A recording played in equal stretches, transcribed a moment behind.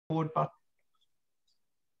forward button,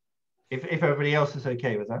 if everybody else is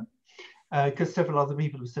okay with that, because several other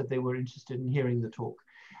people have said they were interested in hearing the talk.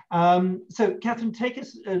 So Cathryn, take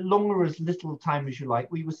as long or as little time as you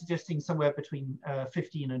like. We were suggesting somewhere between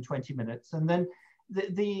 15 and 20 minutes. And then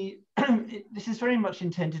this is very much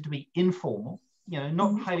intended to be informal, you know,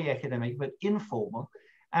 not highly academic, but informal,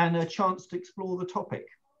 and a chance to explore the topic.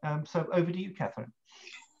 So over to you, Cathryn.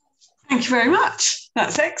 Thank you very much.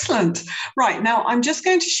 That's excellent. Right, now I'm just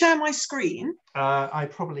going to share my screen. I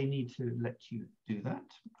probably need to let you do that.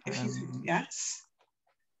 If you yes.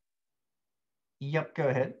 Yep, go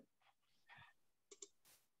ahead.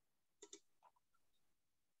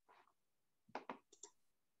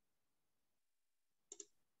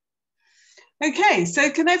 Okay, so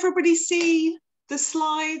can everybody see the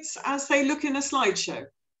slides as they look in a slideshow?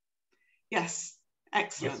 Yes,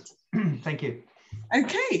 excellent. Yes. Thank you.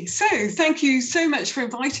 Okay, so thank you so much for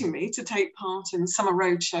inviting me to take part in the Summer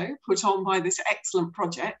Roadshow put on by this excellent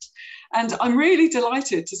project. And I'm really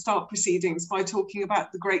delighted to start proceedings by talking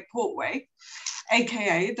about the Great Portway,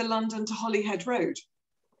 aka the London to Holyhead Road.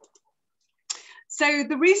 So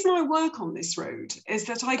the reason I work on this road is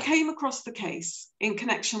that I came across the case in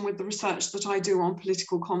connection with the research that I do on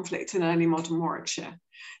political conflict in early modern Warwickshire,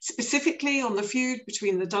 specifically on the feud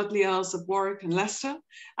between the Dudley Earls of Warwick and Leicester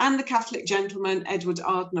and the Catholic gentleman Edward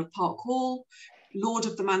Arden of Park Hall, Lord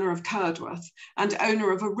of the Manor of Curdworth and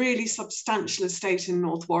owner of a really substantial estate in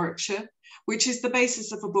North Warwickshire, which is the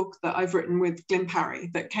basis of a book that I've written with Glyn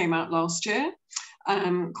Parry that came out last year.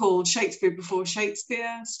 Called Shakespeare Before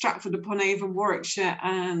Shakespeare, Stratford upon Avon, Warwickshire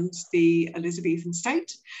and the Elizabethan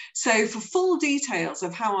State. So for full details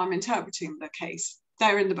of how I'm interpreting the case,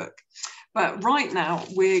 they're in the book. But right now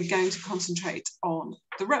we're going to concentrate on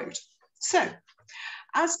the road. So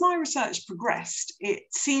as my research progressed, it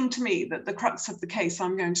seemed to me that the crux of the case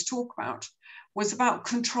I'm going to talk about was about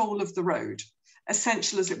control of the road,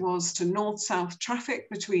 essential as it was to north-south traffic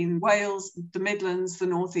between Wales, the Midlands, the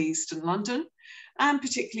North East and London, and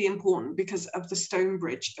particularly important because of the stone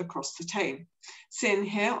bridge across the Tame, seen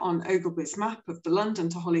here on Ogilvy's map of the London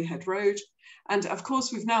to Holyhead Road. And of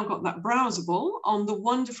course, we've now got that browsable on the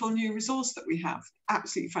wonderful new resource that we have.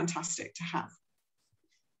 Absolutely fantastic to have.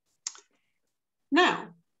 Now,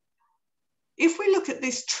 if we look at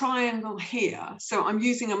this triangle here, so I'm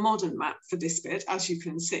using a modern map for this bit, as you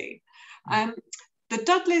can see, the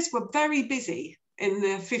Dudleys were very busy in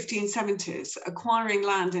the 1570s acquiring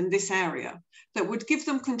land in this area that would give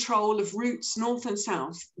them control of routes north and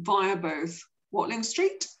south via both Watling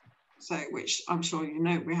Street, so which I'm sure you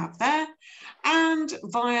know we have there, and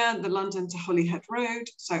via the London to Holyhead Road,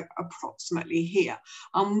 so approximately here.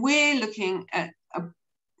 And we're looking at,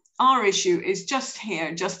 our issue is just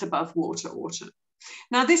here, just above Water Orton.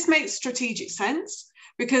 Now this makes strategic sense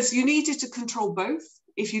because you needed to control both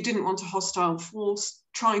if you didn't want a hostile force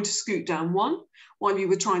trying to scoot down one while you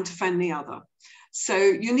were trying to fend the other. So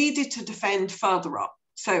you needed to defend further up.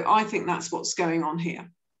 So I think that's what's going on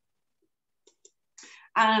here.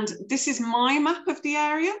 And this is my map of the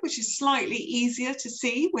area, which is slightly easier to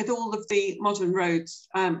see with all of the modern roads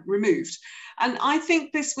removed. And I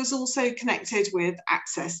think this was also connected with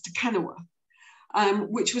access to Kenilworth,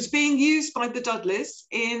 which was being used by the Dudleys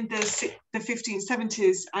in the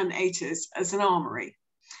 1570s and 80s as an armoury.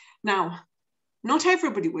 Now, not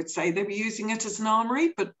everybody would say they were using it as an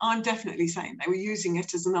armoury, but I'm definitely saying they were using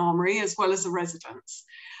it as an armoury as well as a residence.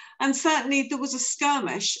 And certainly there was a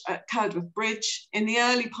skirmish at Curdworth Bridge in the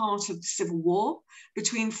early part of the Civil War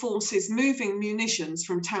between forces moving munitions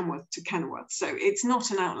from Tamworth to Kenilworth. So it's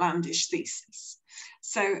not an outlandish thesis.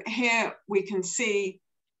 So here we can see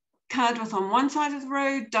Curdworth on one side of the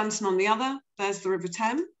road, Dunton on the other. There's the River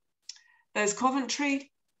Tame, there's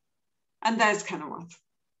Coventry, and there's Kenilworth.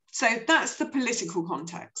 So that's the political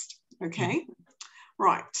context, okay?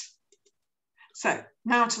 Right, so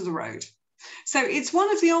now to the road. So it's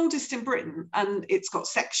one of the oldest in Britain and it's got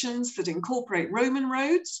sections that incorporate Roman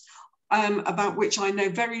roads, about which I know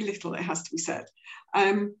very little, it has to be said,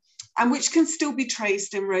 and which can still be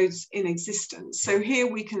traced in roads in existence. So here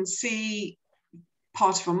we can see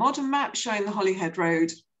part of a modern map showing the Holyhead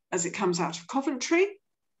Road as it comes out of Coventry.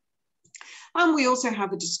 And we also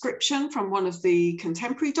have a description from one of the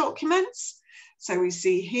contemporary documents. So we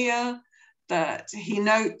see here that he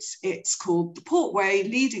notes it's called the Portway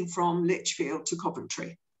leading from Lichfield to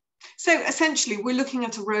Coventry. So essentially we're looking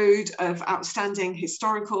at a road of outstanding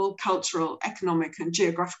historical, cultural, economic and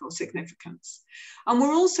geographical significance. And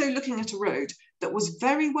we're also looking at a road that was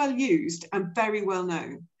very well used and very well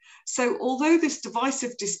known. So although this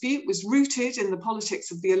divisive dispute was rooted in the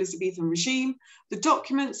politics of the Elizabethan regime, the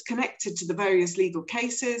documents connected to the various legal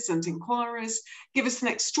cases and inquiries give us an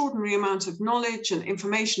extraordinary amount of knowledge and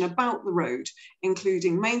information about the road,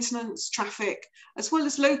 including maintenance, traffic, as well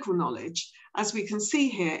as local knowledge, as we can see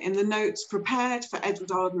here in the notes prepared for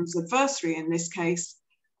Edward Arden's adversary in this case,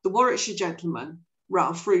 the Warwickshire gentleman,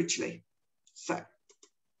 Ralph Rugeley. So,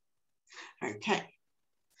 okay.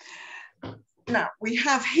 Now, we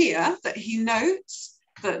have here that he notes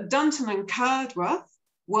that Dunton and Curdworth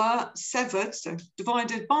were severed, so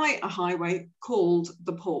divided by a highway called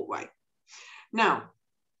the Portway. Now,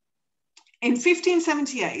 in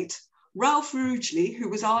 1578, Ralph Rugeley, who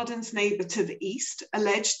was Arden's neighbour to the east,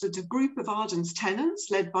 alleged that a group of Arden's tenants,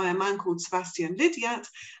 led by a man called Sebastian Lydiat,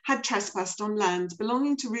 had trespassed on land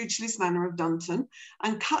belonging to Rugeley's manor of Dunton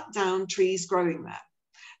and cut down trees growing there.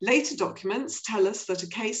 Later documents tell us that a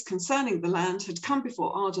case concerning the land had come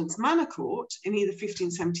before Arden's Manor Court in either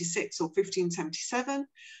 1576 or 1577,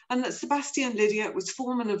 and that Sebastian Lydiat was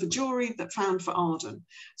foreman of a jury that found for Arden.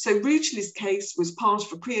 So Rugeley's case was part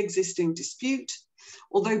of a pre-existing dispute,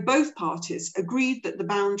 although both parties agreed that the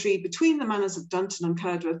boundary between the manors of Dunton and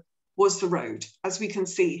Curdworth was the road, as we can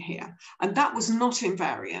see here. And that was not in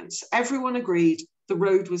variance. Everyone agreed the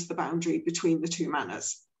road was the boundary between the two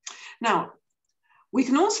manors. Now, we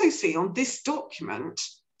can also see on this document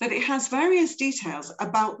that it has various details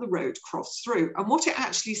about the road crossed through. And what it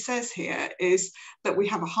actually says here is that we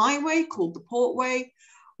have a highway called the Portway,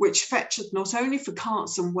 which fetcheth not only for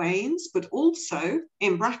carts and wains, but also,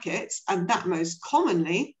 in brackets, and that most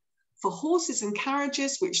commonly, for horses and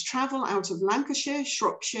carriages which travel out of Lancashire,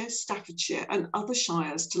 Shropshire, Staffordshire, and other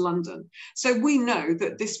shires to London. So we know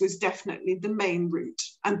that this was definitely the main route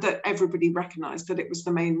and that everybody recognised that it was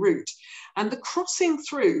the main route. And the crossing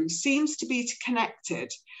through seems to be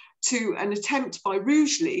connected to an attempt by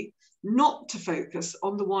Rugeley not to focus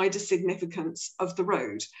on the wider significance of the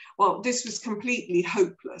road. Well, this was completely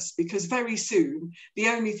hopeless because very soon the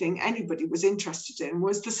only thing anybody was interested in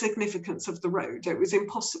was the significance of the road. It was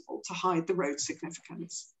impossible to hide the road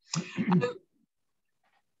significance.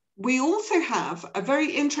 We also have a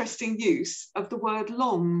very interesting use of the word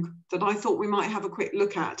long that I thought we might have a quick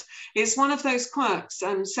look at. It's one of those quirks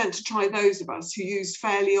sent to try those of us who used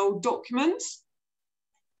fairly old documents.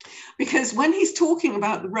 Because when he's talking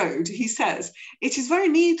about the road, he says, it is very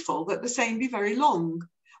needful that the same be very long.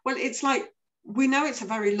 Well, it's like, we know it's a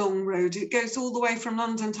very long road. It goes all the way from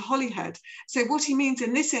London to Holyhead. So what he means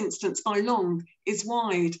in this instance by long is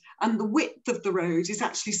wide. And the width of the road is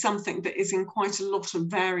actually something that is in quite a lot of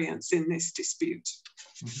variance in this dispute.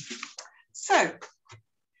 Mm-hmm. So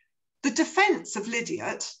the defence of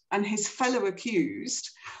Lydiat and his fellow accused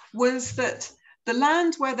was that the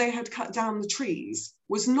land where they had cut down the trees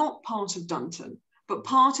was not part of Dunton, but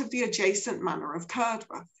part of the adjacent manor of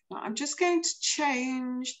Curdworth. Now, I'm just going to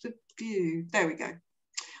change the view. There we go.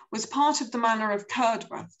 Was part of the manor of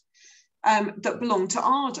Curdworth that belonged to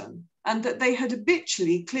Arden, and that they had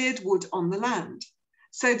habitually cleared wood on the land.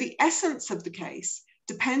 So the essence of the case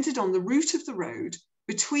depended on the route of the road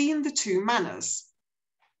between the two manors.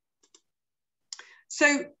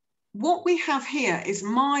 So what we have here is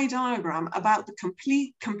my diagram about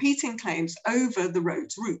the competing claims over the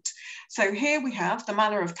road's route. So here we have the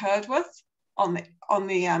manor of Curdworth on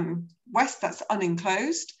the west, that's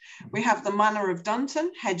unenclosed. We have the manor of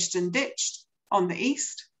Dunton, hedged and ditched, on the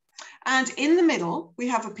east. And in the middle, we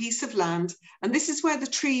have a piece of land, and this is where the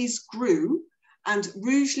trees grew. And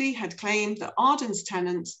Rugeley had claimed that Arden's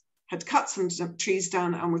tenants had cut some trees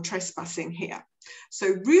down and were trespassing here. So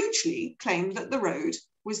Rugeley claimed that the road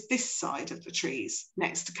was this side of the trees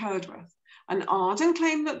next to Curdworth, and Arden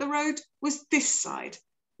claimed that the road was this side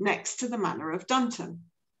next to the manor of Dunton.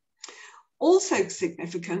 Also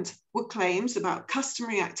significant were claims about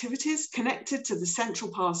customary activities connected to the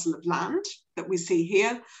central parcel of land that we see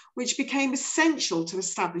here, which became essential to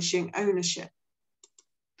establishing ownership.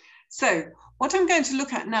 So what I'm going to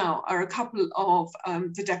look at now are a couple of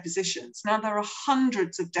the depositions. Now there are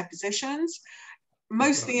hundreds of depositions,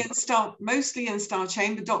 mostly in Star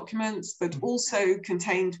Chamber documents, but also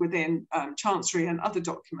contained within Chancery and other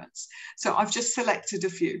documents. So I've just selected a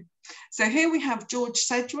few. So here we have George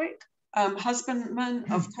Sedgwick, husbandman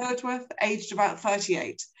of Curdworth, aged about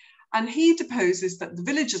 38. And he deposes that the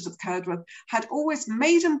villagers of Curdworth had always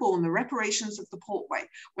made and borne the reparations of the Portway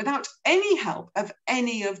without any help of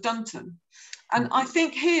any of Dunton. And I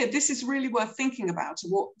think here, this is really worth thinking about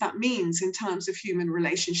what that means in terms of human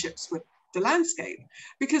relationships with the landscape,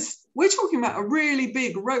 because we're talking about a really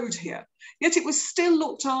big road here, yet it was still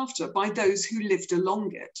looked after by those who lived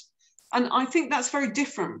along it. And I think that's very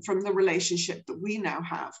different from the relationship that we now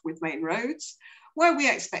have with main roads, where we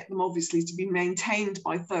expect them obviously to be maintained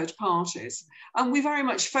by third parties. And we very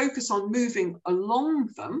much focus on moving along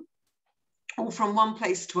them or from one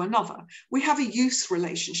place to another. We have a use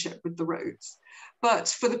relationship with the roads. But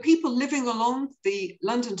for the people living along the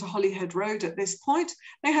London to Holyhead Road at this point,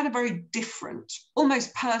 they had a very different,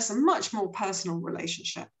 almost much more personal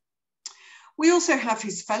relationship. We also have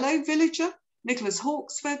his fellow villager, Nicholas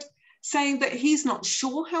Hawksford, saying that he's not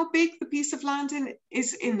sure how big the piece of land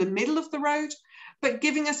is in the middle of the road, but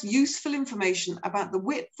giving us useful information about the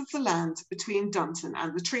width of the land between Dunton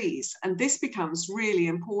and the trees. And this becomes really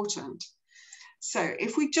important. So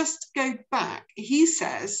if we just go back, he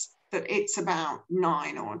says that it's about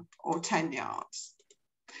 9 or 10 yards.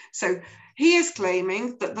 So he is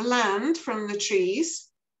claiming that the land from the trees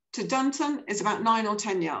to Dunton is about 9 or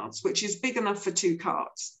 10 yards, which is big enough for 2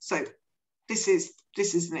 carts. So this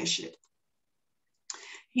is an issue.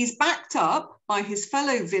 He's backed up by his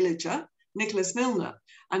fellow villager, Nicholas Milner,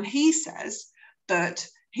 and he says that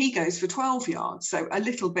he goes for 12 yards, so a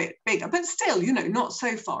little bit bigger, but still, you know, not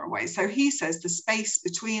so far away. So he says the space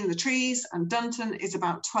between the trees and Dunton is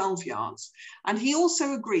about 12 yards. And he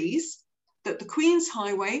also agrees that the Queen's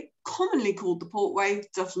Highway, commonly called the Portway,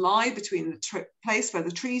 doth lie between the place where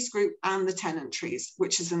the trees grew and the tenant trees,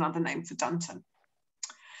 which is another name for Dunton.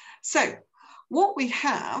 So what we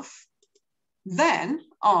have then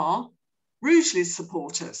are Rugeley's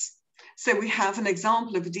supporters. So we have an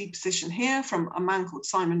example of a deposition here from a man called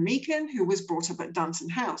Simon Meakin, who was brought up at Dunton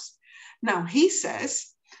House. Now he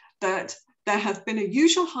says that there hath been a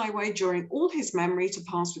usual highway during all his memory to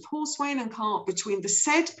pass with horse, wain and cart between the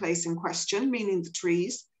said place in question, meaning the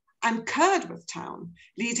trees, and Curdworth town,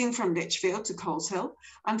 leading from Lichfield to Coleshill.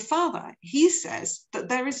 And further, he says that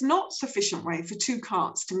there is not sufficient way for 2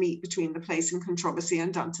 carts to meet between the place in controversy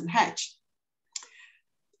and Dunton Hedge.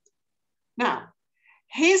 Now,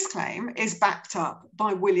 his claim is backed up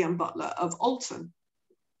by William Butler of Alton,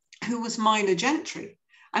 who was minor gentry,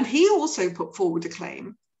 and he also put forward a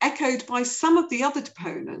claim echoed by some of the other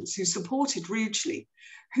deponents who supported Rugeley,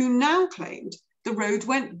 who now claimed the road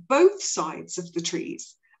went both sides of the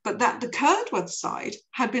trees, but that the Curdworth side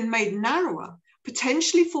had been made narrower,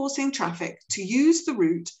 potentially forcing traffic to use the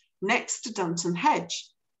route next to Dunton Hedge.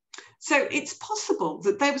 So it's possible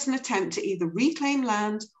that there was an attempt to either reclaim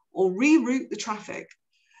land or reroute the traffic.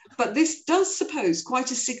 But this does suppose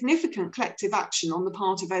quite a significant collective action on the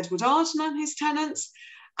part of Edward Arden and his tenants,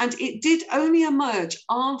 and it did only emerge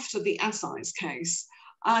after the Assize case,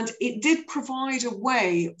 and it did provide a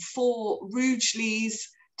way for Rugeley's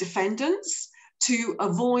defendants to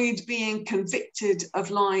avoid being convicted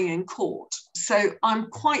of lying in court. So I'm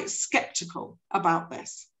quite sceptical about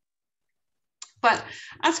this. But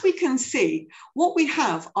as we can see, what we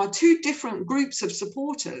have are 2 different groups of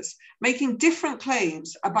supporters making different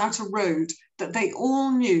claims about a road that they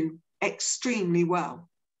all knew extremely well.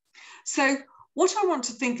 So what I want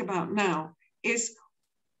to think about now is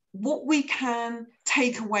what we can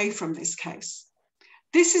take away from this case.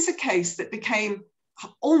 This is a case that became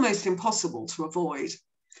almost impossible to avoid.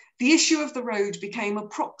 The issue of the road became a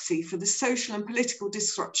proxy for the social and political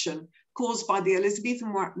disruption caused by the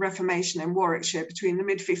Elizabethan Reformation in Warwickshire between the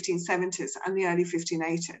mid-1570s and the early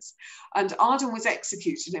 1580s. And Arden was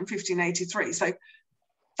executed in 1583. So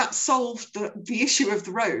that solved the issue of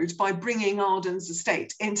the road by bringing Arden's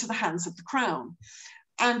estate into the hands of the Crown.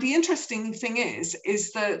 And the interesting thing is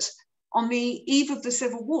that on the eve of the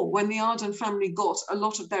Civil War, when the Arden family got a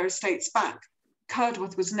lot of their estates back,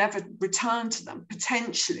 Curdworth was never returned to them,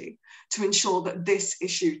 potentially to ensure that this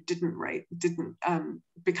issue didn't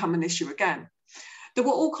become an issue again. There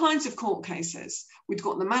were all kinds of court cases. We've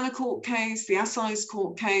got the Manor Court case, the Assize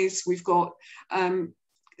Court case. We've got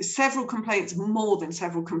several complaints, more than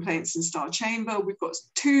several complaints in Star Chamber. We've got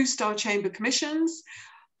 2 Star Chamber commissions.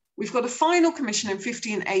 We've got a final commission in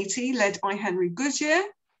 1580 led by Henry Goodyear,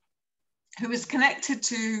 who was connected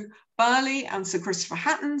to Burley and Sir Christopher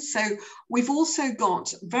Hatton. So we've also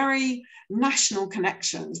got very national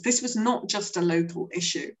connections. This was not just a local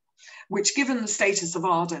issue, which given the status of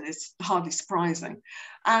Arden is hardly surprising.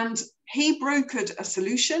 And he brokered a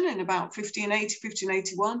solution in about 1580,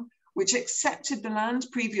 1581, which accepted the land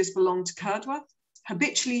previously belonged to Curdworth,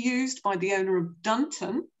 habitually used by the owner of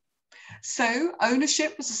Dunton. So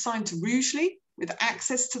ownership was assigned to Rugeley with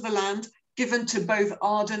access to the land given to both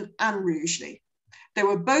Arden and Rugeley. They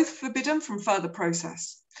were both forbidden from further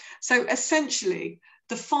process. So essentially,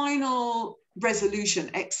 the final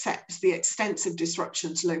resolution accepts the extensive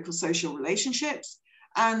disruption to local social relationships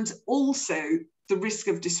and also the risk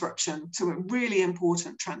of disruption to a really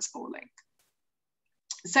important transport link.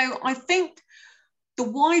 So I think the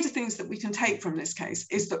wider things that we can take from this case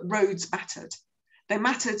is that roads mattered. They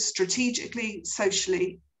mattered strategically,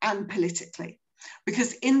 socially, and politically.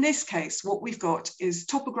 Because in this case, what we've got is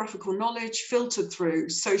topographical knowledge filtered through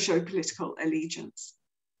socio-political allegiance.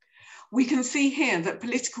 We can see here that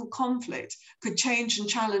political conflict could change and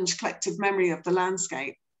challenge collective memory of the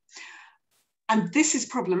landscape. And this is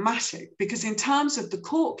problematic because in terms of the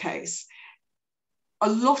court case, a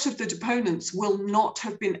lot of the deponents will not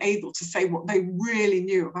have been able to say what they really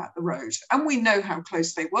knew about the road. And we know how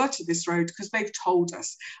close they were to this road because they've told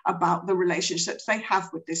us about the relationships they have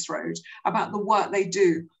with this road, about the work they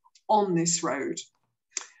do on this road.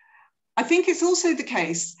 I think it's also the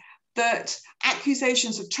case that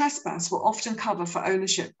accusations of trespass will often cover for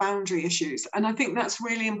ownership boundary issues. And I think that's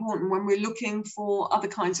really important when we're looking for other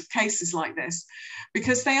kinds of cases like this,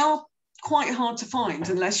 because they are quite hard to find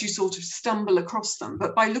unless you sort of stumble across them.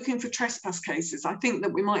 But by looking for trespass cases, I think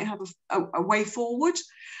that we might have a way forward.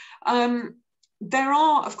 There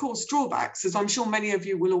are, of course, drawbacks, as I'm sure many of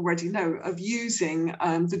you will already know, of using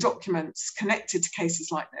the documents connected to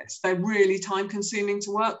cases like this. They're really time consuming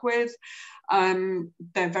to work with.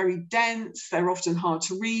 They're very dense, they're often hard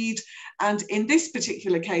to read. And in this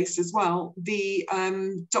particular case as well, the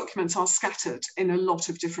documents are scattered in a lot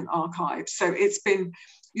of different archives. So it's been,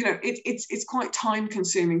 you know, it's quite time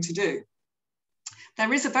consuming to do.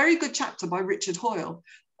 There is a very good chapter by Richard Hoyle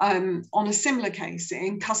on a similar case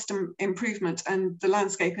in custom improvement and the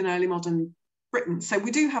landscape in early modern Britain. So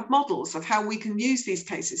we do have models of how we can use these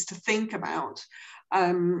cases to think about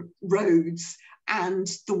roads and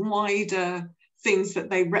the wider things that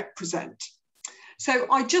they represent. So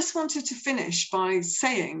I just wanted to finish by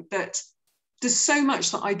saying that there's so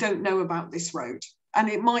much that I don't know about this road. And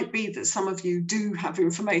it might be that some of you do have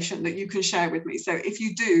information that you can share with me. So if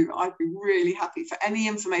you do, I'd be really happy for any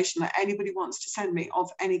information that anybody wants to send me of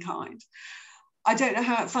any kind. I don't know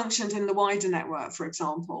how it functioned in the wider network, for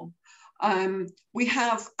example. We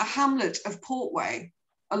have a hamlet of Portway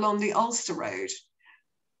along the Ulster Road.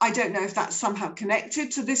 I don't know if that's somehow connected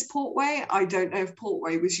to this Portway. I don't know if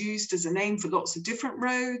Portway was used as a name for lots of different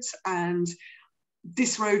roads, and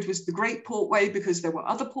this road was the Great Portway because there were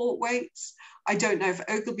other Portways. I don't know if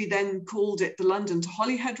Ogilvy then called it the London to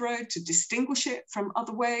Holyhead Road to distinguish it from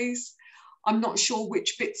other ways. I'm not sure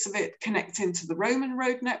which bits of it connect into the Roman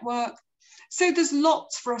road network. So there's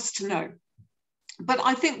lots for us to know. But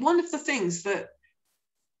I think one of the things that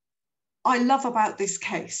I love about this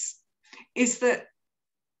case is that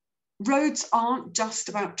roads aren't just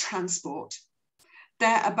about transport.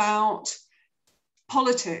 They're about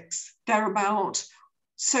politics. They're about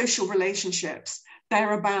social relationships.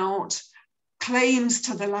 They're about claims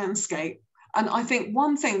to the landscape. And I think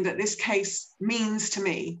one thing that this case means to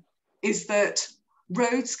me is that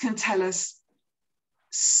roads can tell us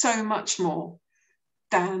so much more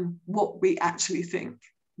than what we actually think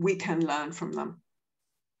we can learn from them.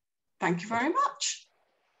 Thank you very much.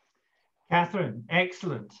 Cathryn,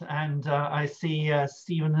 excellent. And I see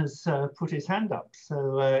Stephen has put his hand up.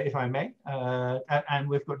 So if I may, and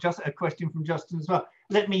we've got just a question from Justin as well.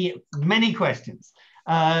 Many questions.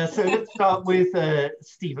 So let's start with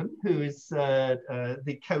Stephen, who is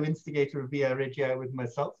the co-instigator of Via Regia with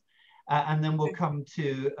myself. And then we'll come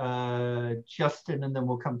to Justin, and then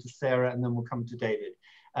we'll come to Sarah, and then we'll come to David.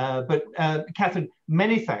 But Cathryn,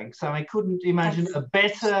 many thanks. And I couldn't imagine a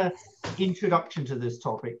better introduction to this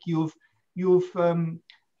topic. You've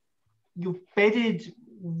bedded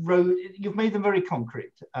road, you've made them very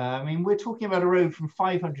concrete. I mean, we're talking about a road from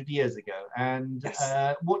 500 years ago, and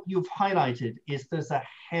what you've highlighted is there's a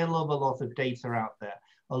hell of a lot of data out there,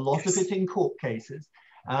 a lot of it in court cases,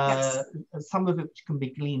 some of it which can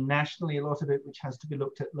be gleaned nationally, a lot of it which has to be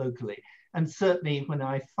looked at locally. And certainly when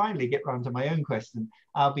I finally get round to my own question,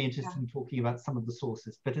 I'll be interested in talking about some of the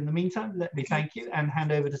sources. But in the meantime, let me thank you and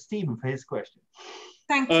hand over to Stephen for his question.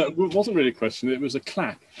 Thank you. It wasn't really a question, it was a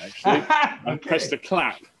clap, actually. I pressed a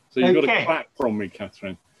clap. So you got a clap from me,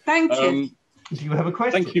 Cathryn. Thank you. Do you have a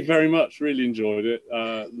question? Thank you very much. Really enjoyed it.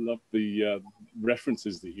 Loved the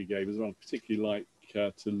references that you gave as well. Particularly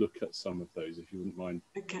like to look at some of those, if you wouldn't mind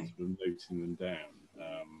sort of noting them down.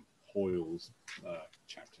 Hoyle's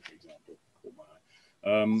chapter, for example, caught my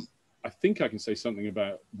eye. I think I can say something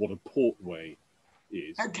about what a portway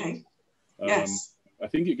is. Okay. I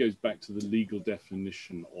think it goes back to the legal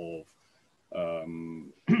definition of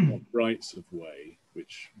rights of way,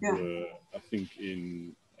 which were, I think,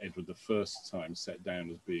 in Edward I's time set down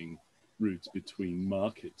as being routes between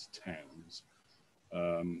market towns,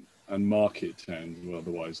 and market towns were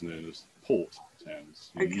otherwise known as port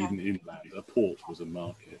towns. Even inland, a port was a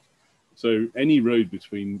market. So any road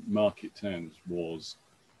between market towns was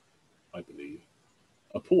I believe,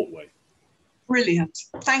 a Portway. Brilliant.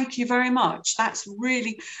 Thank you very much. That's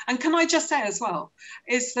really, and can I just say as well,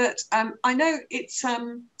 is that I know it's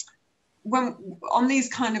when on these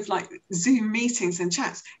kind of like Zoom meetings and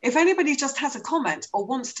chats, if anybody just has a comment or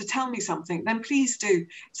wants to tell me something, then please do.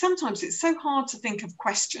 Sometimes it's so hard to think of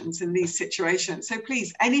questions in these situations. So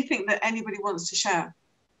please, anything that anybody wants to share,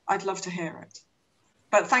 I'd love to hear it.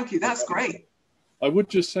 But thank you, that's great. I would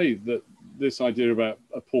just say that this idea about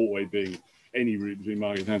a Portway being any route between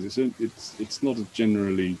Margate and Towns, it's not a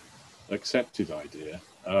generally accepted idea,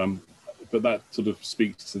 but that sort of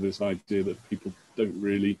speaks to this idea that people don't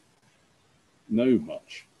really know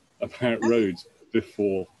much about roads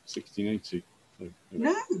before 1680. So,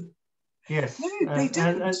 no. Yes, no, they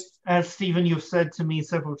don't. As Stephen, you've said to me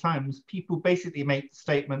several times, people basically make the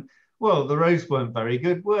statement, well, the roads weren't very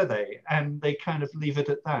good, were they? And they kind of leave it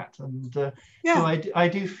at that. And so I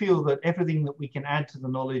do feel that everything that we can add to the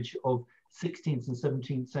knowledge of 16th and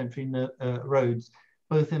 17th century roads,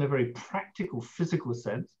 both in a very practical, physical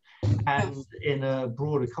sense and in a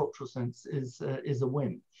broader cultural sense, is a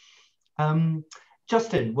win.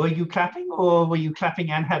 Justin, were you clapping, or were you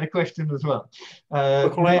clapping and had a question as well?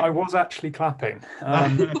 I was actually clapping.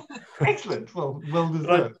 Excellent. Well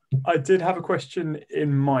deserved. I did have a question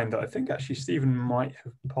in mind that I think actually Stephen might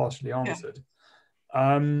have partially answered.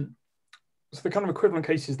 So the kind of equivalent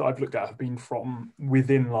cases that I've looked at have been from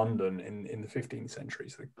within London in the 15th century.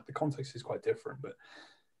 So the context is quite different, but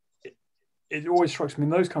it always strikes me in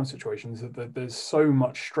those kind of situations that there's so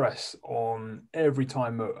much stress on every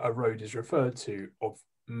time a road is referred to of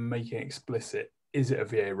making explicit, is it a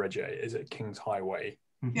VA Regia, is it King's Highway,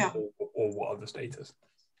 or what other status?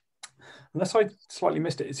 Unless I slightly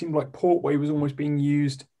missed it, it seemed like Portway was almost being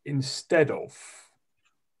used instead of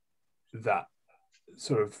that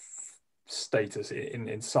sort of status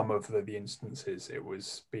in some of the instances it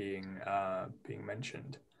was being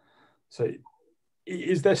mentioned. So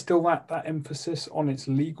is there still that emphasis on its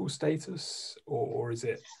legal status, or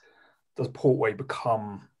does Portway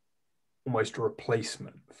become almost a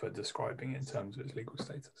replacement for describing it in terms of its legal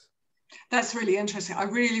status? That's really interesting. I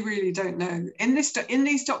really, really don't know. In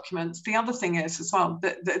these documents, the other thing is as well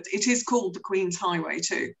that it is called the Queen's Highway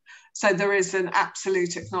too. So there is an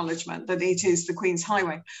absolute acknowledgement that it is the Queen's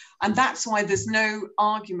Highway. And that's why there's no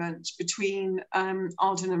argument between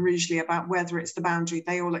Arden and Rugeley about whether it's the boundary.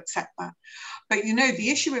 They all accept that. But you know, the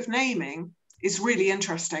issue of naming is really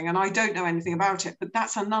interesting, and I don't know anything about it, but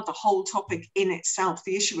that's another whole topic in itself,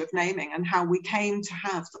 the issue of naming and how we came to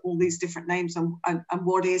have all these different names and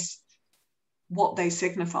what they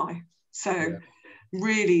signify. So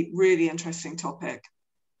really, really interesting topic.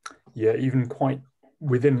 Yeah, even quite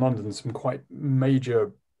within London, some quite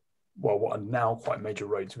major, well, what are now quite major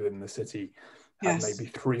roads within the city have maybe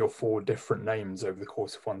 3 or 4 different names over the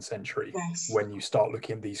course of one century when you start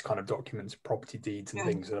looking at these kind of documents, property deeds and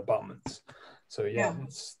things and abutments. So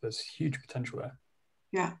there's huge potential there.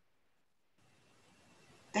 Yeah.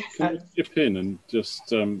 Can I chip in and just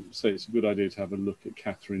say it's a good idea to have a look at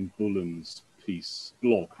Cathryn Bullen's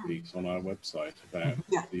blog piece on our website about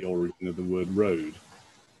the origin of the word road,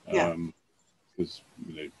 because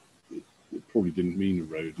it probably didn't mean a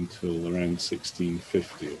road until around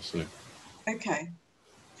 1650 or so. Okay.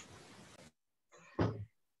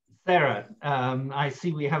 Sarah, I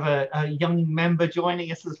see we have a young member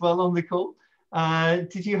joining us as well on the call.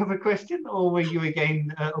 Did you have a question, or were you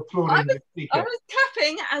again applauding the speaker? I was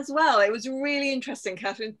tapping as well. It was really interesting,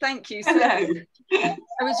 Cathryn. Thank you. So Hello.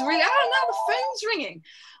 I was really, now the phone's ringing.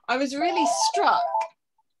 I was really struck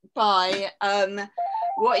by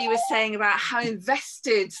what you were saying about how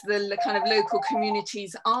invested the kind of local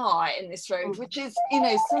communities are in this road, which is,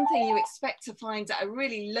 something you expect to find at a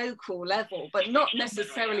really local level, but not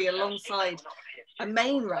necessarily alongside a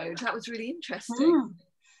main road. That was really interesting.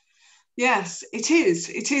 Yes, it is.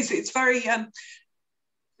 It is. It's very.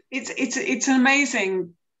 It's an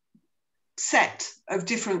amazing set of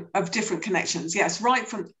different connections. Yes, right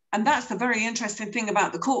from. And that's the very interesting thing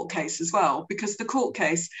about the court case as well, because the court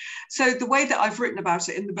case, so the way that I've written about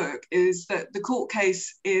it in the book is that the court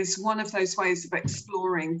case is one of those ways of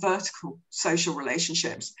exploring vertical social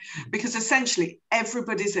relationships, because essentially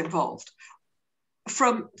everybody's involved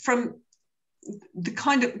from the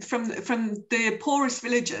kind of from the poorest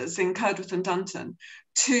villagers in Curdworth and Dunton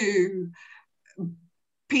to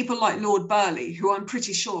people like Lord Burleigh, who I'm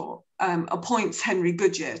pretty sure appoints Henry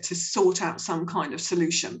Goodyear to sort out some kind of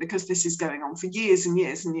solution, because this is going on for years and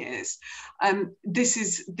years and years.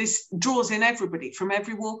 This draws in everybody from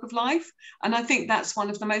every walk of life, and I think that's one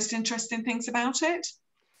of the most interesting things about it.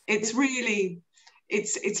 It's really,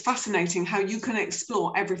 it's fascinating how you can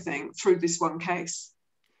explore everything through this one case.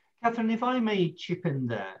 Cathryn, if I may chip in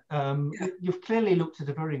there, you've clearly looked at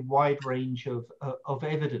a very wide range of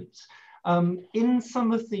evidence. In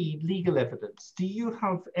some of the legal evidence, do you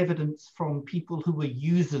have evidence from people who were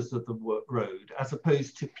users of the road as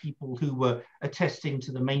opposed to people who were attesting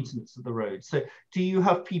to the maintenance of the road? So do you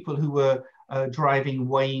have people who were driving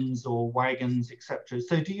wains or wagons, etc.?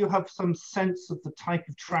 So do you have some sense of the type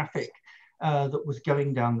of traffic that was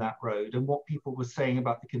going down that road and what people were saying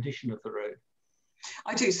about the condition of the road?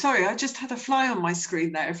 I do. Sorry, I just had a fly on my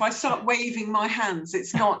screen there. If I start waving my hands,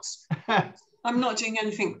 it's not, I'm not doing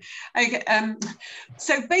anything. Okay,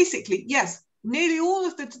 so basically, yes, nearly all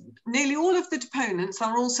of the deponents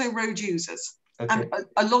are also road users. Okay. And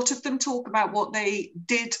a lot of them talk about what they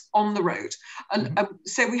did on the road. And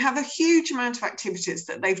so we have a huge amount of activities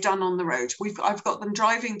that they've done on the road. I've got them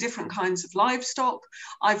driving different kinds of livestock.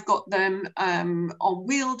 I've got them on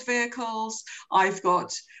wheeled vehicles. I've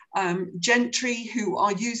got gentry who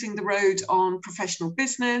are using the road on professional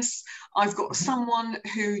business. I've got someone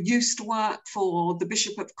who used to work for the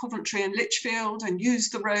Bishop of Coventry and Lichfield and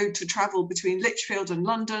used the road to travel between Lichfield and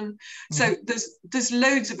London. So there's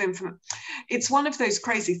loads of information. It's one of those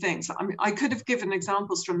crazy things. I mean, I could have given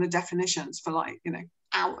examples from the definitions for, like, you know,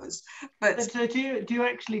 hours. But so do you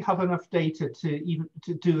actually have enough data to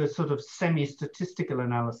do a sort of semi-statistical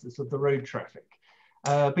analysis of the road traffic?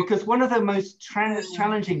 Because one of the most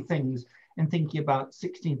challenging things in thinking about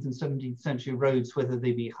 16th and 17th century roads, whether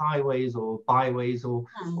they be highways or byways or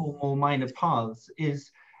more minor paths, is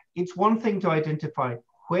it's one thing to identify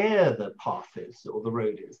where the path is or the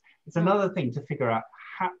road is. It's another thing to figure out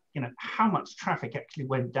how much traffic actually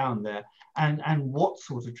went down there and what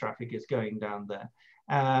sort of traffic is going down there.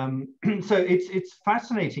 So it's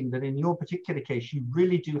fascinating that in your particular case, you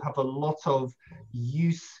really do have a lot of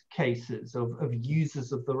use cases of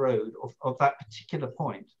users of the road of that particular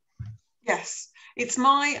point. Yes, it's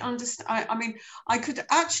my understanding. I mean, I could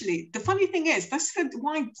actually, the funny thing is,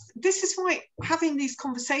 this is why having these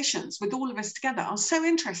conversations with all of us together are so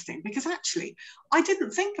interesting, because actually I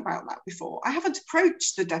didn't think about that before. I haven't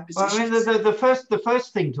approached the depositions. Well, I mean, the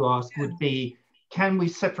first thing to ask would be, can we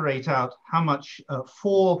separate out how much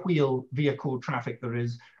four-wheel vehicle traffic there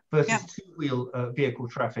is versus two-wheel vehicle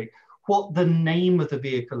traffic? What the name of the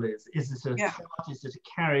vehicle is? Is it a cart? Is it a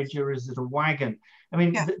carriage? Or is it a wagon? I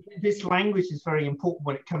mean, this language is very important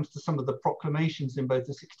when it comes to some of the proclamations in both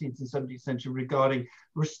the 16th and 17th century regarding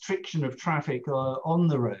restriction of traffic on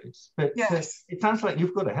the roads. But it sounds like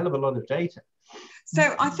you've got a hell of a lot of data.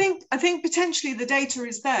 So I think potentially the data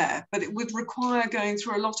is there, but it would require going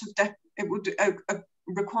through a lot of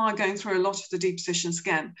require going through a lot of the depositions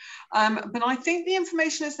again. But I think the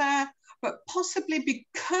information is there, but possibly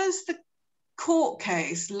because the court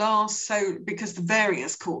case lasts because the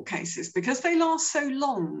various court cases, because they last so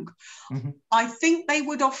long, I think they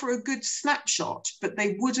would offer a good snapshot, but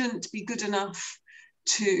they wouldn't be good enough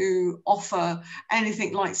to offer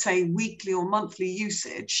anything like, say, weekly or monthly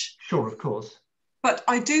usage. Sure, of course. But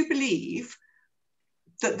I do believe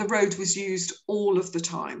that the road was used all of the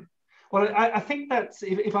time. Well, I think that's,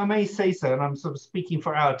 if I may say so, and I'm sort of speaking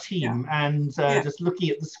for our team, and just looking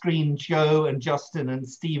at the screen, Joe and Justin and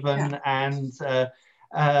Stephen and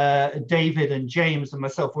David and James and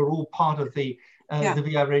myself, we're all part of the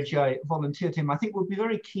VI Regii volunteer team. I think we'll be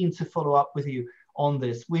very keen to follow up with you on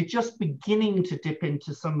this. We're just beginning to dip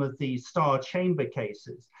into some of the Star Chamber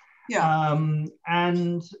cases. I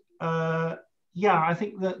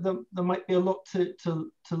think that there might be a lot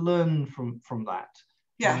to learn from that.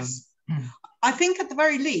 Yes. I think at the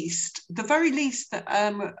very least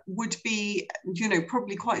that would be,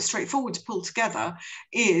 probably quite straightforward to pull together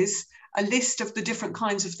is a list of the different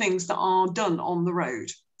kinds of things that are done on the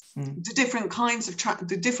road, the different kinds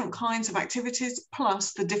of activities,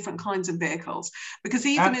 plus the different kinds of vehicles. Because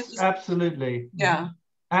even absolutely,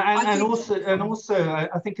 and also,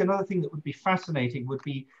 I think another thing that would be fascinating would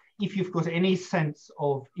be if you've got any sense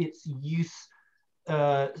of its use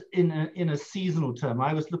in a seasonal term.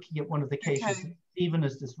 I was looking at one of the cases, even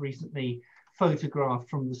as this recently photographed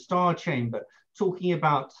from the Star Chamber, talking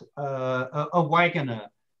about a wagoner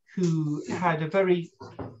who had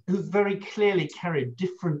who very clearly carried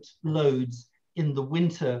different loads in the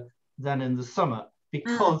winter than in the summer,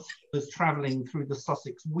 because he was traveling through the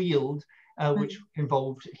Sussex Weald, which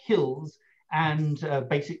involved hills. And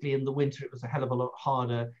basically in the winter, it was a hell of a lot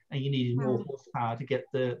harder and you needed more horsepower to get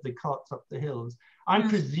the carts up the hills. I'm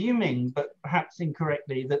presuming, but perhaps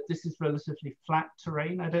incorrectly, that this is relatively flat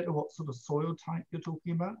terrain. I don't know what sort of soil type you're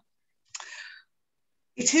talking about.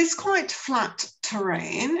 It is quite flat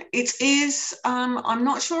terrain. It is, I'm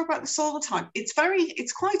not sure about the soil type.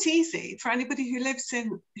 It's quite easy for anybody who lives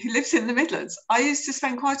in the Midlands. I used to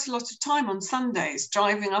spend quite a lot of time on Sundays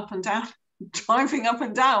driving up and down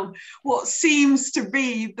what seems to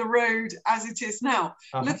be the road as it is now,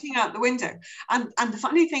 looking out the window. And the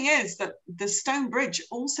funny thing is that the stone bridge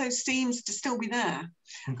also seems to still be there,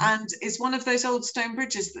 and is one of those old stone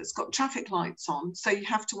bridges that's got traffic lights on, so you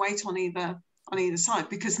have to wait on either side,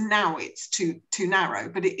 because now it's too narrow,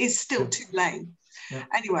 but it is still 2 lane.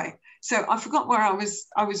 Anyway, so I forgot where I was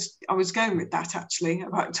going with that, actually,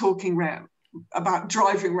 about about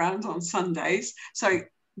driving around on Sundays. So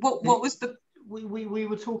what was the... We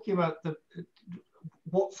were talking about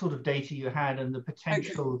what sort of data you had and the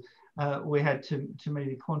potential we had to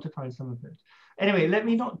maybe quantify some of it. Anyway, let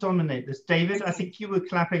me not dominate this. David, I think you were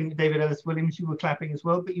clapping. David Ellis Williams, you were clapping as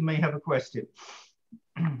well, but you may have a question.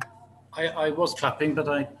 I was clapping, but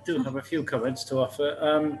I do have a few comments to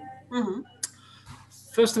offer.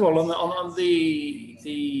 First of all, on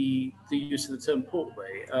the use of the term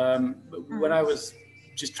Portway, when I was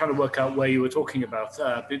just trying to work out where you were talking about,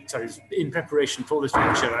 in preparation for this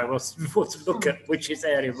lecture, I was to look at which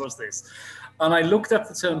area was this. And I looked up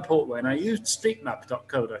the term Portway, and I used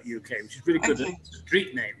streetmap.co.uk, which is really good at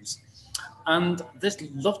street names. And there's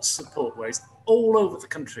lots of Portways all over the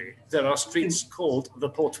country. There are streets called the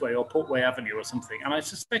Portway or Portway Avenue or something. And I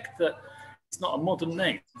suspect that it's not a modern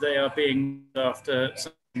name. They are being after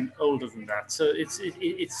something older than that. So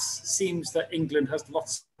it seems that England has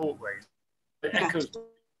lots of Portways. It echoes what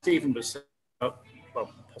Stephen was saying about,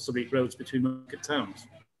 well, possibly roads between market towns.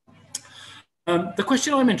 The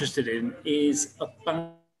question I'm interested in is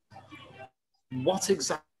about what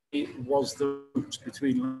exactly was the route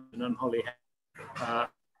between London and Holyhead.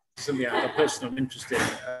 Something I had a personal interest in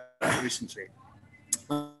recently.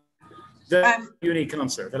 The unique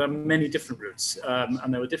answer. There are many different routes,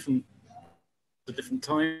 and there were different at different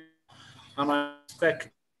times. And I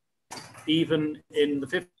expect even in the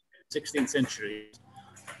 15th, 16th century,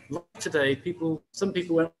 like today, some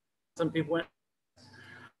people went, some people went.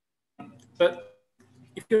 But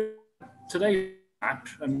if you today map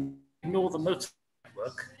and ignore the motor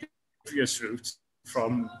network, previous route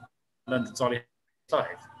from London to Holyhead,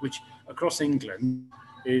 which across England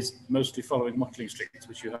is mostly following Watling Street,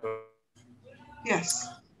 which you have. Yes.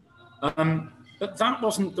 But that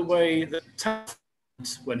wasn't the way that Taft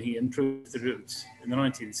went when he improved the route in the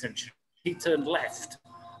 19th century. He turned left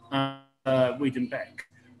Wiedenbeck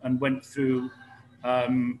and went through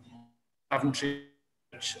Coventry,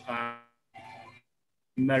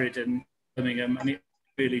 Meriden, Birmingham, and it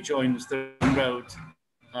really joins the road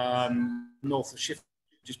north of Sheffield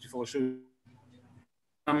just before Shrewsbury.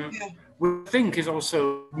 We think is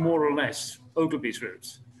also more or less Ogilvy's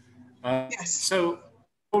route. Yes. So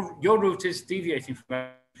your route is deviating from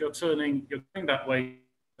that. You're going that way,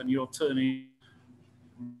 and you're turning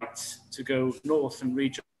right to go north and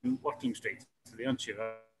rejoin Watling Street, aren't you?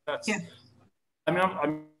 That's, yeah. I mean,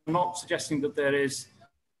 I'm not suggesting that there is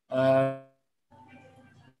a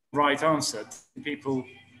right answer. People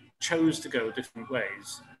chose to go different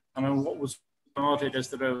ways. I mean, what was regarded as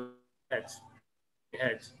the road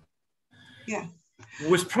ahead yeah,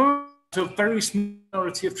 was probably a very small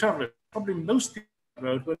minority of travellers. Probably most people on the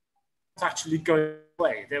road were not actually going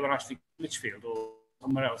away. They were actually Lichfield or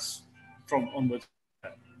somewhere else from onwards.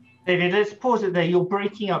 David, let's pause it there. You're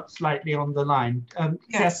breaking up slightly on the line.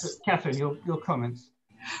 Yes. Cathryn, your comments.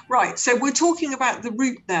 Right, so we're talking about the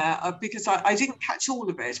route there, because I didn't catch all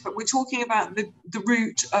of it, but we're talking about the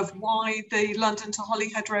route of why the London to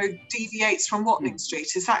Holyhead Road deviates from Watling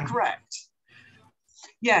Street. Is that correct?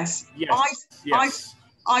 Yes. Yes.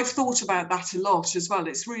 I've thought about that a lot as well.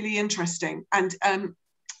 It's really interesting. And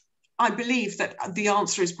I believe that the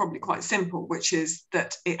answer is probably quite simple, which is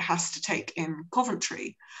that it has to take in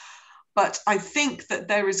Coventry. But I think that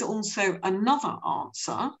there is also another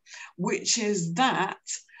answer, which is that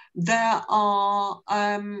there are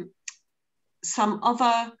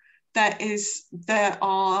there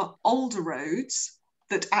are older roads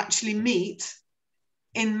that actually meet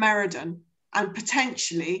in Meriden, and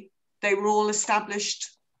potentially they were all established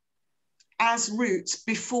as routes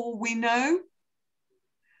before we know.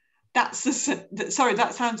 Sorry,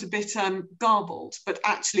 that sounds a bit garbled, but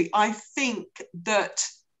actually I think that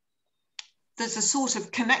there's a sort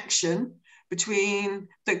of connection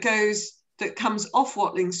that comes off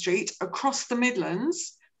Watling Street across the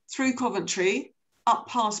Midlands through Coventry up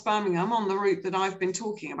past Birmingham on the route that I've been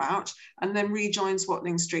talking about, and then rejoins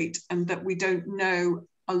Watling Street, and that we don't know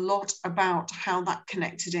a lot about how that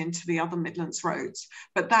connected into the other Midlands roads.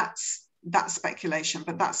 But that's speculation,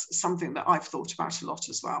 but that's something that I've thought about a lot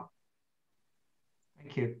as well.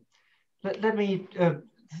 Thank you. Let me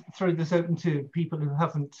throw this open to people who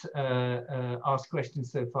haven't asked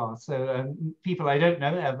questions so far. So people I don't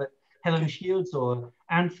know, but Helen Shields or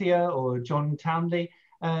Anthea or John Townley,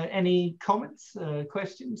 any comments,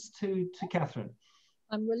 questions to Cathryn?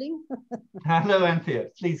 I'm willing. Hello, Anthea.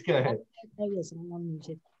 Please go ahead. Oh yes, I'm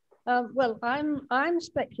unmuted. Well, I'm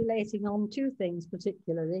speculating on two things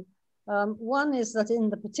particularly. One is that in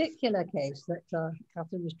the particular case that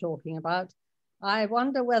Cathryn was talking about, I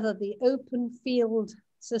wonder whether the open field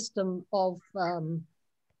system of the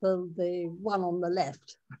one on the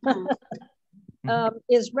left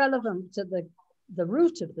is relevant to the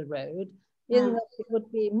route of the road, in that it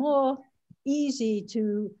would be more easy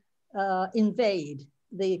to invade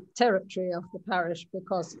the territory of the parish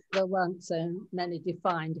because there weren't so many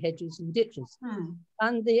defined hedges and ditches.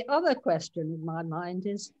 And the other question in my mind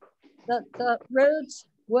is that roads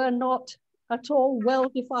were not at all well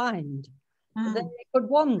defined. They could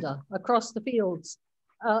wander across the fields,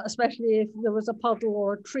 especially if there was a puddle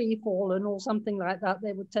or a tree fallen or something like that,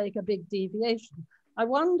 they would take a big deviation. I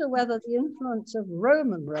wonder whether the influence of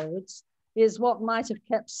Roman roads is what might have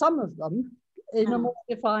kept some of them in a more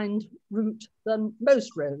defined route than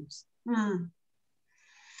most roads.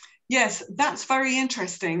 Yes, that's very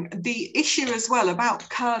interesting. The issue as well about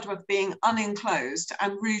Curdworth being unenclosed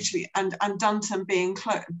and Rugeley and Dunton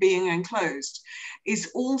being enclosed is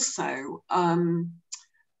also, and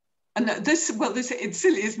this, well, this, it's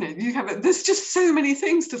silly, isn't it? You have there's just so many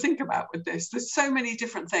things to think about with this. There's so many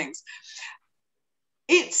different things.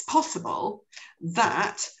 It's possible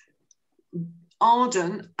that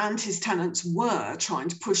Arden and his tenants were trying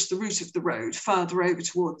to push the route of the road further over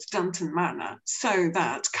towards Dunton Manor so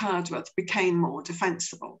that Curdworth became more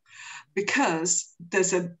defensible, because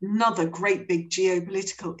there's another great big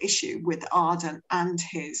geopolitical issue with Arden and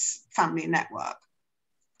his family network.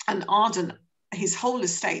 And Arden, his whole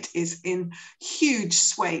estate is in huge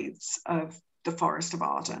swathes of the Forest of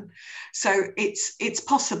Arden. So it's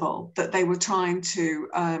possible that they were trying to,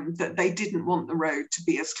 that they didn't want the road to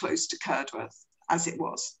be as close to Curdworth as it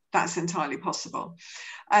was. That's entirely possible.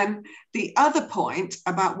 The other point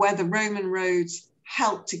about where the Roman roads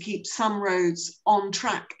helped to keep some roads on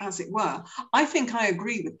track, as it were, I think I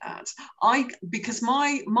agree with that. Because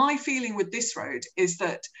my feeling with this road is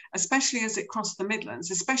that, especially as it crossed the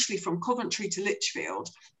Midlands, especially from Coventry to Lichfield,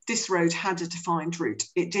 this road had a defined route.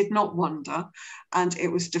 It did not wander, and it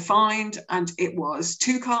was defined, and it was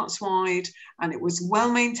 2 carts wide, and it was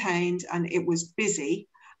well maintained, and it was busy.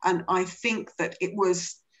 And I think that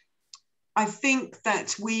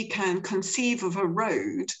we can conceive of a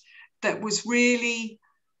road that was really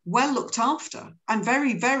well looked after and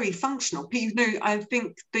very, very functional. You know, I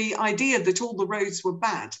think the idea that all the roads were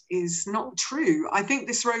bad is not true. I think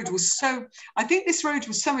this road was so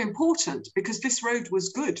important because this road was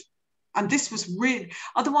good. And this was really,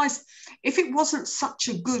 otherwise, if it wasn't such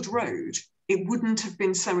a good road, it wouldn't have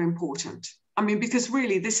been so important. I mean, because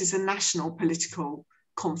really this is a national political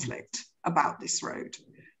conflict about this road.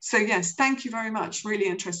 So yes, thank you very much. Really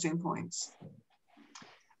interesting points.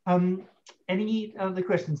 Any other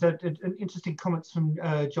questions? Interesting comments from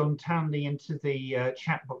John Townley into the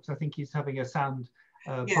chat box. I think he's having a sound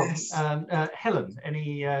yes. problem. Helen,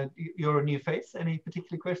 you're a new face. Any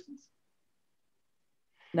particular questions?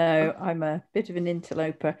 No, I'm a bit of an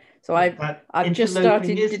interloper. So I've just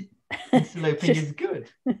started. Interloping is good.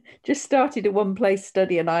 Just started a one-place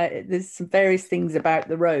study, and there's some various things about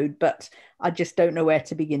the road, but I just don't know where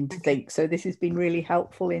to begin to think. So this has been really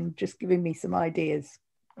helpful in just giving me some ideas.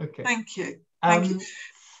 Okay. Thank you. Thank you.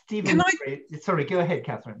 Stephen, sorry, go ahead,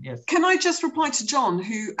 Cathryn. Yes. Can I just reply to John,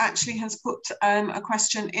 who actually has put a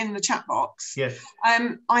question in the chat box? Yes.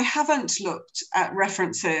 I haven't looked at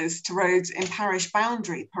references to roads in parish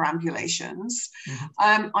boundary perambulations,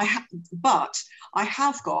 but I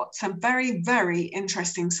have got some very, very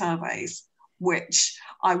interesting surveys, which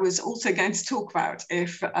I was also going to talk about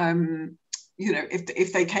if you know,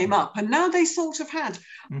 if they came up, and now they sort of have,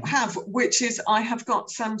 which is I have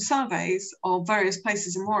got some surveys of various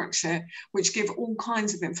places in Warwickshire which give all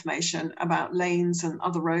kinds of information about lanes and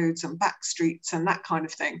other roads and back streets and that kind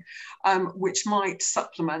of thing, which might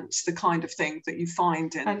supplement the kind of thing that you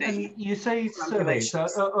find in and you say surveys.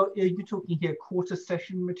 Are you talking here quarter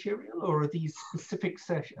session material, or are these specific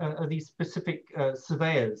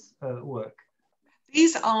surveyors' work?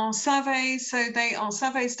 These are surveys, so they are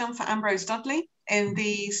surveys done for Ambrose Dudley in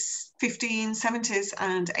the 1570s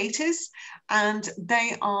and 80s, and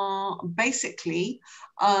they are basically,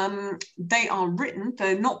 they are written,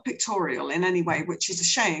 they're not pictorial in any way, which is a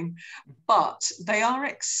shame, but they are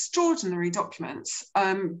extraordinary documents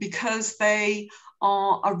because they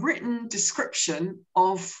are a written description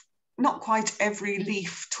of not quite every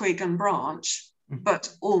leaf, twig and branch,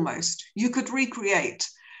 but almost. You could recreate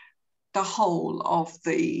the whole of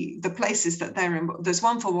the places that they're in. There's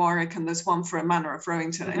one for Warwick and there's one for a manor of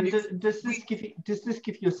Rowington. And does this give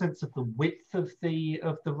you a sense of the width of the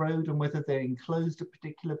road and whether they're enclosed at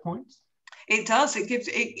particular points? It does.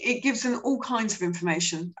 It gives them all kinds of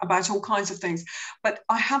information about all kinds of things. But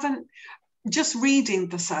I haven't, just reading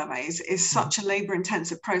the surveys is such a labour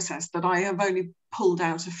intensive process that I have only pulled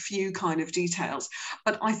out a few kind of details.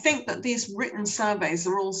 But I think that these written surveys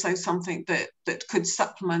are also something that could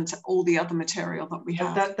supplement all the other material that we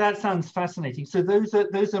have. That sounds fascinating. So those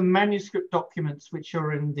are manuscript documents which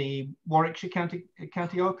are in the Warwickshire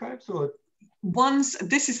County Archives, or?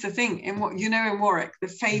 This is the thing, in what, you know, in Warwick, the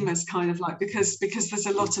famous kind of like, because there's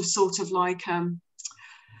a lot of sort of like,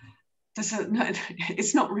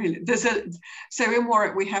 it's not really, so in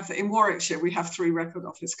Warwick in Warwickshire we have 3 record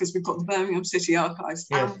offices, because we've got the Birmingham City Archives,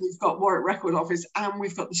 and we've got Warwick Record Office, and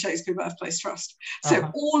we've got the Shakespeare Birthplace Trust.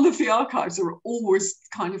 So all of the archives are always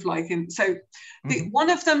kind of like in, so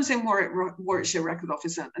one of them's in Warwickshire Record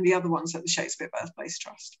Office and the other one's at the Shakespeare Birthplace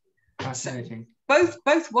Trust. Fascinating. So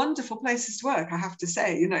both wonderful places to work, I have to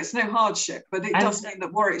say. You know, it's no hardship, but it does mean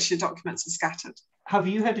that Warwickshire documents are scattered. Have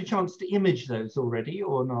you had a chance to image those already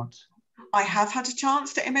or not? I have had a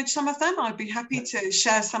chance to image some of them. I'd be happy to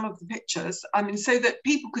share some of the pictures. I mean, so that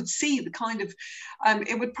people could see the kind of,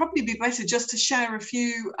 it would probably be better just to share a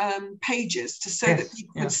few pages so that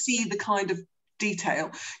people could see the kind of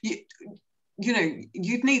detail. You know,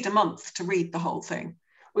 you'd need a month to read the whole thing.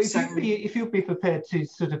 Well, if you'd be prepared to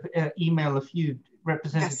sort of email a few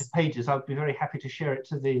representative pages, I'd be very happy to share it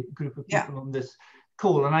to the group of people on this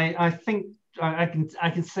call. And I think I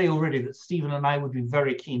can say already that Stephen and I would be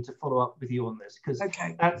very keen to follow up with you on this, because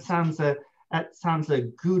that sounds a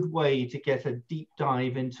good way to get a deep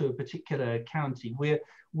dive into a particular county.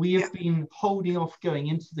 We have been holding off going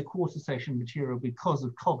into the quarter session material because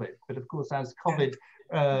of COVID, but of course as COVID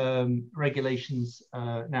regulations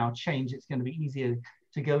now change, it's going to be easier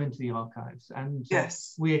to go into the archives, and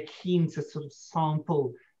we're keen to sort of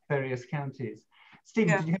sample various counties.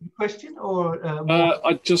 Stephen, did you have a question or?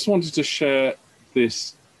 I just wanted to share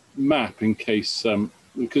this map in case,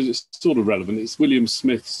 because it's sort of relevant. It's William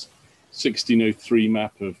Smith's 1603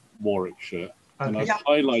 map of Warwickshire, and I've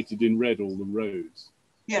highlighted in red all the roads,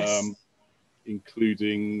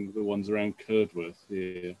 including the ones around Curdworth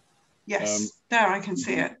here. Yes, there I can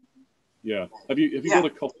see it. Yeah, have you got a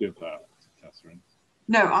copy of that, Cathryn?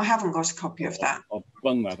 No, I haven't got a copy of that. I'll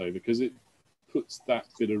bung that over because it puts that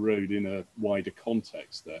bit of road in a wider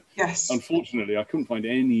context there. Yes. Unfortunately, I couldn't find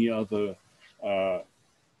any other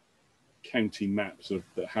county maps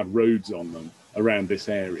that had roads on them around this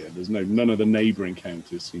area. There's none of the neighbouring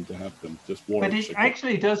counties seem to have them. Just Warwickshire. But it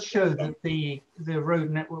actually does show that the road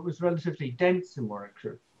network was relatively dense in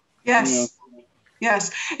Warwickshire. Yes. Yeah.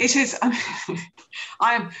 Yes, it is.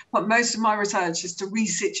 But most of my research is to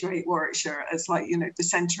resituate Warwickshire as, like, you know, the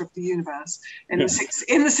centre of the universe in the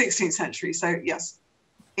 16th century. So yes,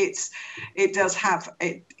 it does have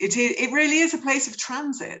it. It really is a place of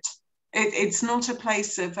transit. It's not a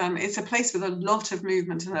place of. It's a place with a lot of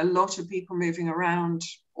movement and a lot of people moving around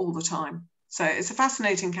all the time. So it's a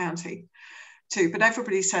fascinating county too. But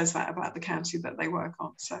everybody says that about the county that they work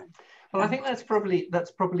on. So. Well, I think that's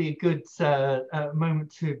probably a good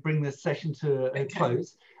moment to bring this session to a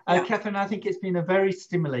close. Cathryn, I think it's been a very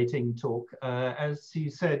stimulating talk. As you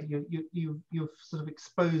said, you've sort of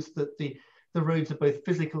exposed that the roads are both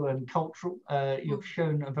physical and cultural. You've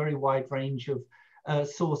shown a very wide range of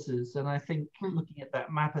sources, and I think looking at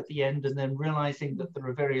that map at the end and then realizing that there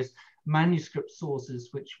are various manuscript sources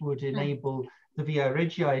which would enable the Via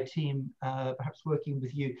Regii team, perhaps working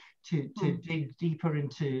with you, to dig deeper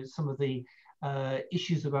into some of the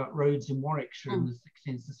issues about roads in Warwickshire in the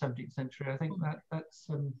 16th to 17th century. I think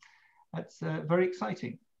that's very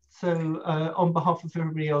exciting. So on behalf of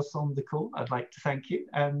everybody else on the call, I'd like to thank you,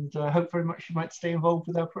 and hope very much you might stay involved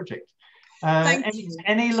with our project.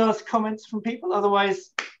 Any last comments from people?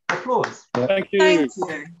 Otherwise, applause. Thank you. Thank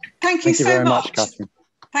you. Thank you so very much, Cathryn.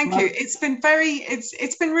 Thank you. It's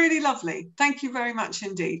been really lovely. Thank you very much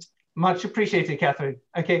indeed. Much appreciated, Cathryn.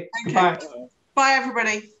 Okay. Goodbye. Bye,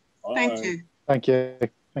 everybody. Bye. Thank you. Thank you.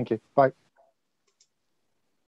 Thank you. Bye.